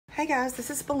Hey guys, this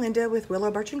is Belinda with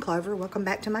Willow Birch and Clover. Welcome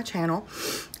back to my channel.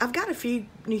 I've got a few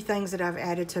new things that I've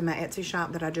added to my Etsy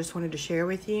shop that I just wanted to share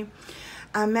with you.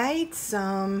 I made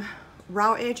some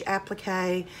raw edge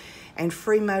applique and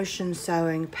free motion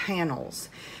sewing panels.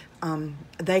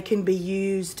 They can be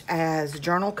used as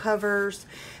journal covers.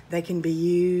 They can be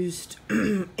used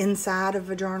inside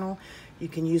of a journal. You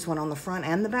can use one on the front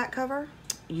and the back cover.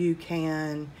 You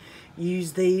can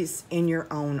use these in your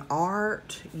own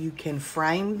art. You can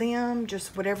frame them,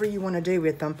 just whatever you want to do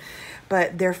with them.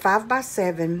 But they're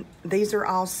 5x7. These are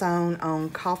all sewn on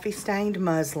coffee stained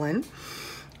muslin.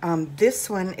 This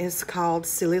one is called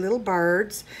Silly Little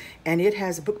Birds, and it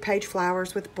has book page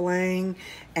flowers with bling,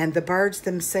 and the birds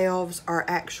themselves are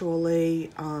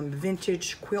actually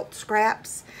vintage quilt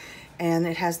scraps, and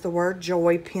it has the word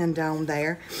joy pinned on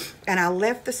there. And I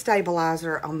left the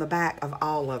stabilizer on the back of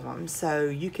all of them, so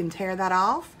you can tear that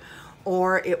off,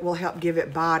 or it will help give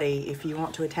it body if you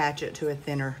want to attach it to a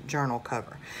thinner journal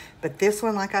cover. But this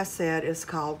one, like I said, is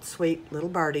called Sweet Little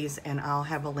Birdies, and I'll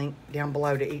have a link down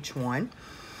below to each one.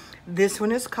 This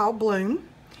one is called Bloom,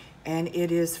 and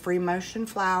it is free motion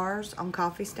flowers on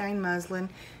coffee stained muslin,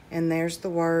 and there's the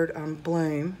word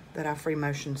Bloom that I free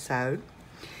motion sewed.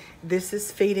 This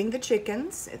is Feeding the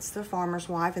Chickens. It's the farmer's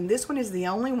wife, and this one is the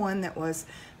only one that was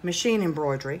machine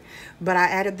embroidery, but I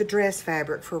added the dress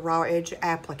fabric for raw edge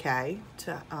applique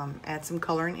to add some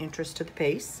color and interest to the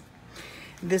piece.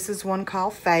 This is one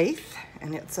called Faith,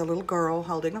 and it's a little girl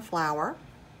holding a flower.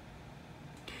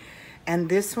 And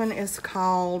this one is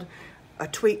called A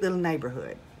Tweet Little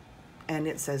Neighborhood, and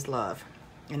it says love,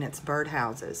 and it's bird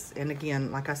houses. And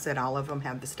again, like I said, all of them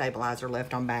have the stabilizer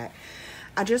left on back.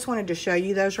 I just wanted to show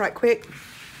you those right quick.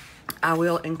 I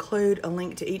will include a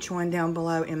link to each one down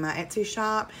below in my Etsy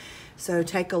shop, so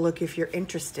take a look if you're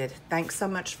interested. Thanks so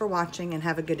much for watching, and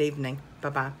have a good evening.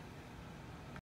 Bye-bye.